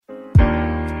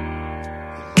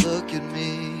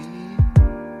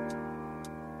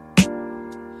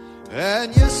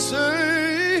and you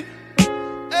say,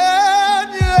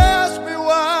 and you ask me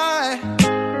why.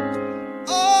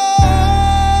 Oh,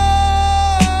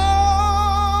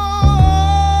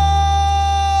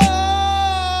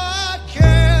 I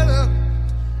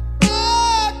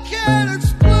can't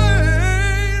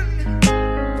explain.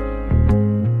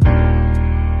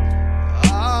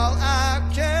 All I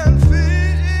can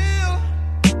feel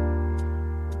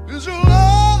is your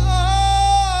love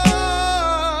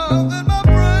in my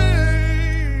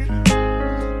brain.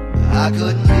 I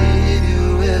couldn't